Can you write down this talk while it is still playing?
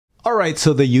Alright,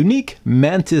 so the Yuneec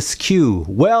MANTIS Q.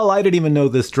 Well, I didn't even know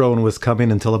this drone was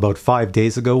coming until about 5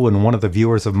 days ago when one of the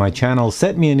viewers of my channel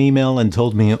sent me an email and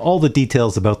told me all the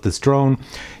details about this drone.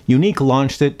 Yuneec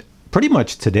launched it pretty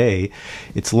much today.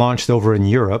 It's launched over in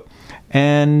Europe.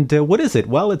 And what is it?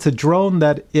 Well, it's a drone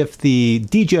that if the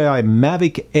DJI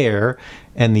Mavic Air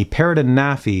and the Parrot and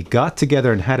Naffy got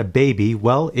together and had a baby,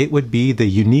 well, it would be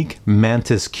the Yuneec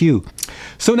MANTIS Q.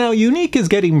 So now Yuneec is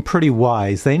getting pretty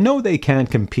wise. They know they can't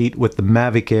compete with the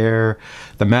Mavic Air,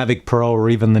 the Mavic Pro, or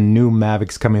even the new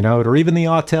Mavics coming out, or even the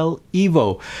Autel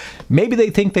Evo. Maybe they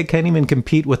think they can't even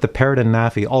compete with the Parrot and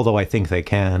Naffy, although I think they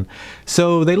can.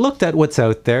 So they looked at what's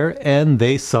out there and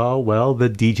they saw, well, the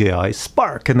DJI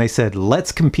Spark, and they said,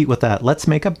 let's compete with that. Let's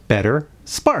make a better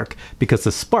Spark, because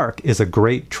the Spark is a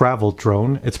great travel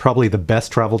drone. It's probably the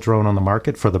best travel drone on the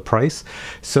market for the price.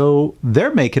 So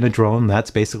they're making a drone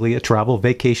that's basically a travel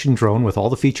vacation drone with all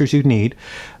the features you need.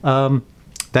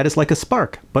 That is like a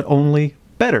Spark, but only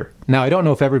better. Now, I don't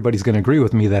know if everybody's going to agree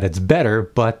with me that it's better,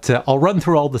 but I'll run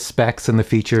through all the specs and the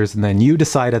features, and then you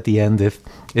decide at the end if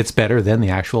it's better than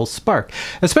the actual Spark,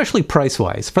 especially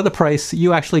price-wise. For the price,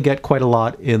 you actually get quite a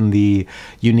lot in the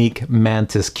Yuneec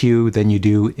MANTIS Q than you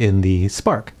do in the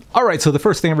Spark. Alright, so the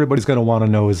first thing everybody's going to want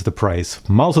to know is the price.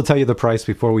 I'll also tell you the price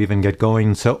before we even get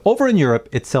going. So over in Europe,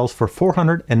 it sells for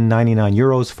 499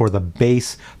 euros for the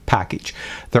base package.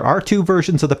 There are two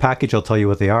versions of the package, I'll tell you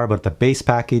what they are, but the base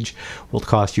package will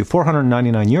cost you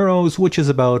 499 euros, which is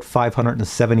about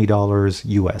 $570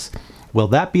 US. Will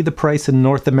that be the price in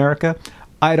North America?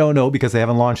 I don't know, because they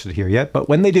haven't launched it here yet, but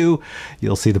when they do,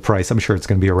 you'll see the price. I'm sure it's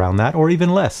going to be around that or even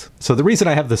less. So the reason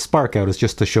I have the Spark out is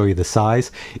just to show you the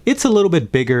size. It's a little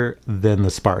bit bigger than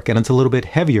the Spark, and it's a little bit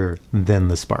heavier than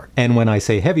the Spark. And when I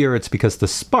say heavier, it's because the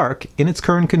Spark, in its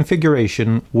current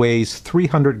configuration, weighs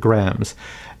 300 grams.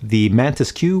 The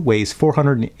MANTIS Q weighs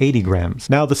 480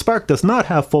 grams. Now, the Spark does not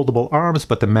have foldable arms,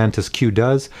 but the MANTIS Q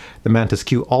does. The MANTIS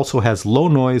Q also has low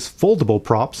noise foldable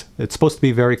props. It's supposed to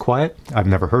be very quiet. I've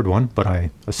never heard one, but I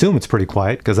assume it's pretty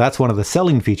quiet because that's one of the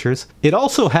selling features. It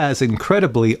also has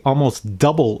incredibly almost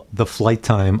double the flight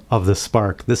time of the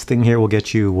Spark. This thing here will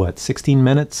get you, what, 16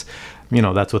 minutes? You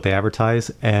know, that's what they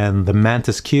advertise. And the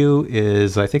MANTIS Q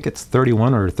is, I think it's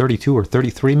 31 or 32 or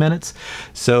 33 minutes.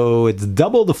 So it's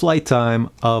double the flight time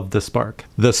of the Spark.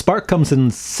 The Spark comes in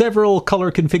several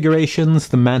color configurations.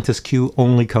 The MANTIS Q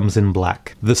only comes in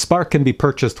black. The Spark can be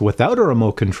purchased without a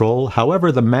remote control.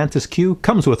 However, the MANTIS Q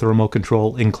comes with a remote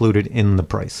control included in the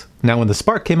price. Now, when the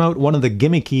Spark came out, one of the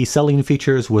gimmicky selling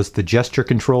features was the gesture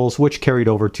controls, which carried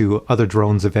over to other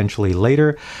drones eventually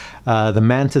later. The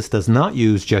MANTIS does not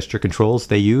use gesture controls.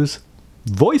 They use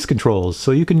voice controls.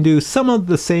 So you can do some of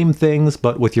the same things,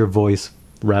 but with your voice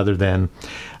rather than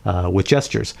with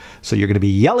gestures. So you're going to be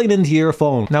yelling into your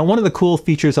phone. Now, one of the cool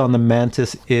features on the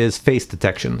MANTIS is face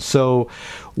detection. So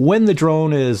when the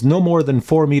drone is no more than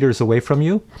 4 meters away from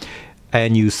you,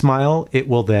 and you smile, it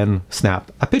will then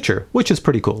snap a picture, which is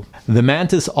pretty cool. The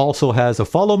MANTIS also has a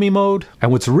follow me mode, and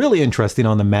what's really interesting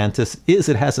on the MANTIS is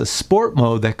it has a sport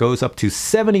mode that goes up to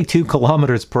 72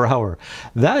 kilometers per hour.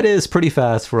 That is pretty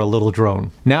fast for a little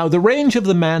drone. Now, the range of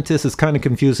the MANTIS is kind of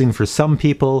confusing for some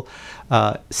people.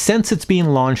 Since it's being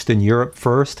launched in Europe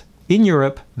first, in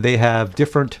Europe, they have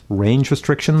different range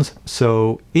restrictions.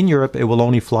 So in Europe, it will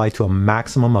only fly to a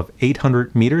maximum of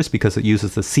 800 meters because it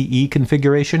uses the CE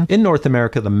configuration. In North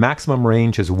America, the maximum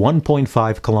range is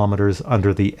 1.5 kilometers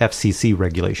under the FCC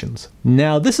regulations.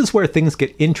 Now, this is where things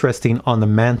get interesting on the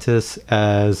MANTIS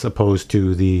as opposed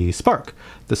to the Spark.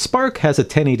 The Spark has a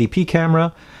 1080p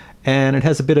camera, and it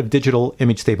has a bit of digital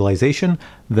image stabilization.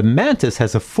 The MANTIS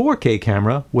has a 4K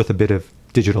camera with a bit of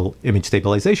digital image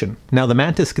stabilization. Now, the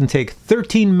MANTIS can take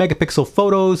 13 megapixel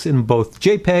photos in both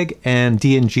JPEG and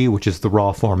DNG, which is the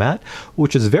RAW format,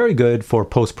 which is very good for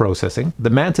post-processing. The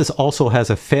MANTIS also has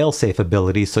a fail-safe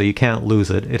ability, so you can't lose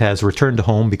it. It has return to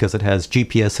home because it has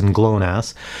GPS and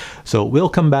GLONASS, so it will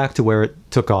come back to where it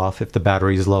took off if the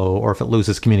battery is low or if it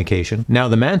loses communication. Now,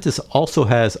 the MANTIS also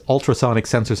has ultrasonic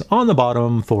sensors on the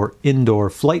bottom for indoor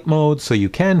flight mode, so you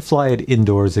can fly it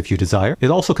indoors if you desire.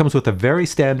 It also comes with a very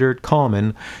standard, common,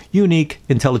 unique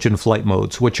intelligent flight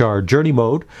modes, which are journey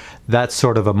mode. That's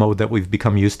sort of a mode that we've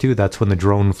become used to. That's when the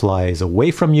drone flies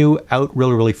away from you, out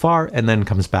really, really far, and then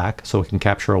comes back, so it can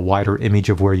capture a wider image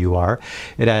of where you are.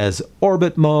 It has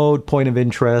orbit mode, point of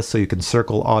interest, so you can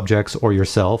circle objects or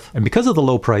yourself. And because of the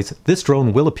low price, this drone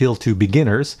will appeal to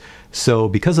beginners. So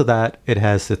because of that, it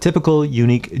has the typical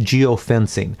Yuneec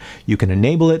geofencing. You can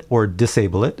enable it or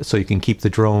disable it, so you can keep the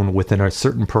drone within a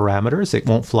certain parameters. It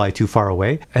won't fly too far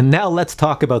away. And now let's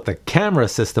talk about the camera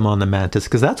system on the MANTIS,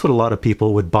 because that's what a lot of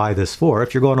people would buy this this for.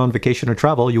 If you're going on vacation or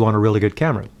travel, you want a really good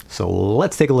camera. So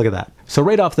let's take a look at that. So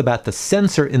right off the bat, the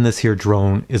sensor in this here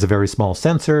drone is a very small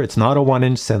sensor. It's not a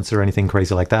 1-inch sensor or anything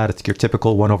crazy like that. It's your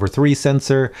typical 1/3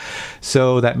 sensor.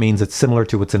 So that means it's similar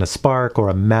to what's in a Spark or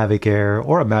a Mavic Air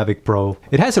or a Mavic Pro.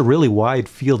 It has a really wide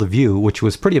field of view, which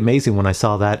was pretty amazing when I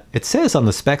saw that. It says on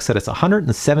the specs that it's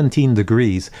 117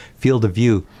 degrees field of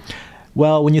view.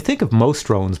 Well, when you think of most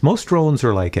drones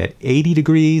are like at 80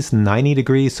 degrees, 90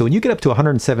 degrees. So when you get up to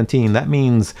 117, that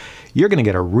means you're going to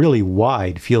get a really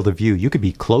wide field of view. You could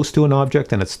be close to an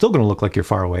object and it's still going to look like you're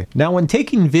far away. Now, when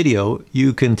taking video,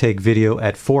 you can take video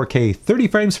at 4K 30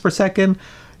 frames per second.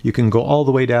 You can go all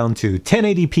the way down to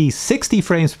 1080p 60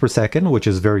 frames per second, which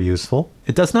is very useful.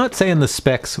 It does not say in the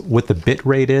specs what the bit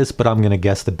rate is, but I'm going to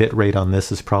guess the bit rate on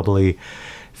this is probably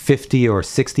 50 or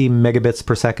 60 megabits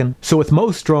per second. So with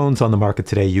most drones on the market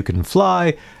today, you can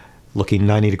fly looking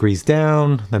 90 degrees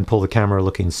down, then pull the camera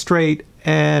looking straight,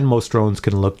 and most drones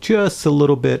can look just a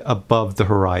little bit above the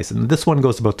horizon. This one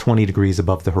goes about 20 degrees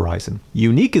above the horizon.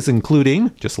 Yuneec is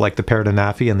including, just like the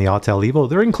Paradanafi and the Autel Evo,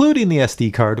 they're including the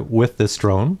SD card with this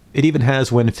drone. It even has,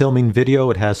 when filming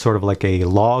video, it has sort of like a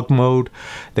log mode.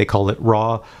 They call it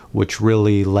RAW, which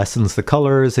really lessens the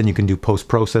colors, and you can do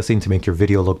post-processing to make your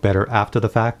video look better after the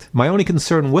fact. My only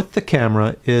concern with the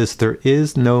camera is there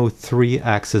is no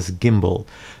 3-axis gimbal.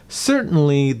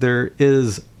 Certainly there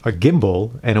is a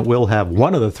gimbal, and it will have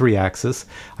one of the 3 axes.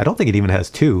 I don't think it even has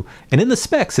 2. And in the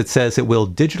specs, it says it will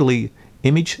digitally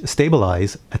image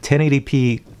stabilize a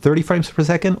 1080p 30 frames per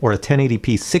second or a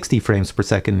 1080p 60 frames per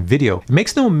second video. It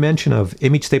makes no mention of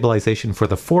image stabilization for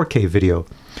the 4K video.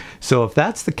 So if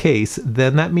that's the case,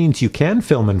 then that means you can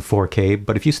film in 4K,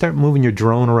 but if you start moving your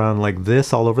drone around like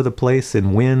this all over the place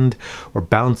in wind or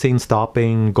bouncing,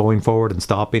 stopping, going forward and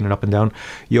stopping and up and down,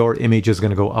 your image is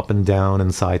going to go up and down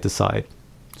and side to side.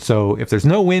 So if there's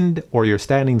no wind or you're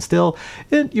standing still,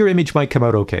 your image might come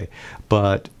out okay.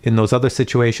 But in those other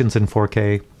situations in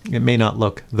 4K, it may not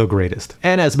look the greatest.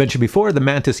 And as mentioned before, the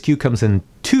Mantis Q comes in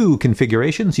 2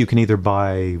 configurations. You can either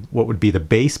buy what would be the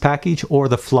base package or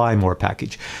the Fly More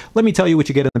package. Let me tell you what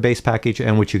you get in the base package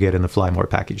and what you get in the Fly More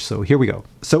package. So here we go.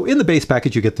 So in the base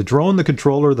package, you get the drone, the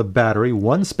controller, the battery,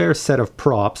 1 spare set of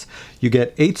props. You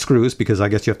get 8 screws, because I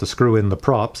guess you have to screw in the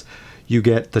props. You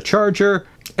get the charger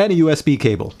and a USB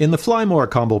cable. In the Fly More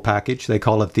combo package, they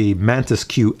call it the Mantis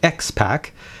Q X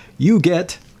pack, you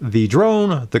get the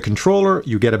drone, the controller,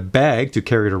 you get a bag to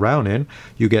carry it around in,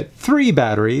 you get 3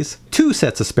 batteries, 2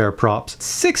 sets of spare props,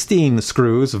 16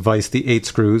 screws, vice the 8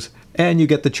 screws, and you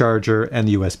get the charger and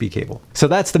the USB cable. So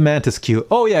that's the Mantis Q.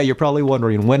 Oh yeah, you're probably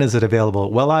wondering, when is it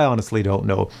available? Well, I honestly don't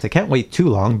know. I can't wait too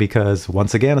long because,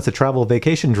 once again, it's a travel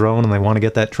vacation drone and I want to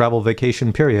get that travel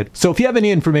vacation period. So if you have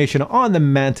any information on the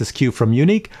Mantis Q from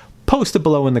Yuneec, post it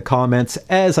below in the comments.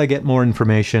 As I get more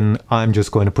information, I'm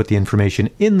just going to put the information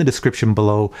in the description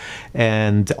below,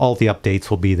 and all the updates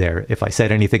will be there. If I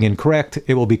said anything incorrect,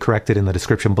 it will be corrected in the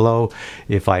description below.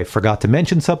 If I forgot to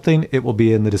mention something, it will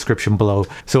be in the description below.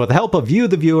 So with the help of you,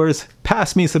 the viewers,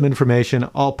 pass me some information,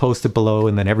 I'll post it below,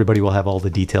 and then everybody will have all the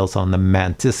details on the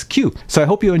Mantis Q. So I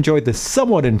hope you enjoyed this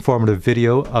somewhat informative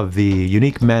video of the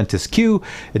Yuneec Mantis Q.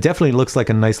 It definitely looks like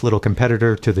a nice little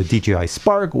competitor to the DJI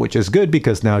Spark, which is good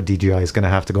because now DJI is going to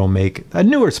have to go make a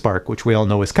newer Spark, which we all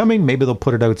know is coming. Maybe they'll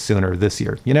put it out sooner this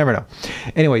year. You never know.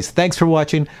 Anyways, thanks for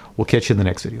watching. We'll catch you in the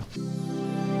next video.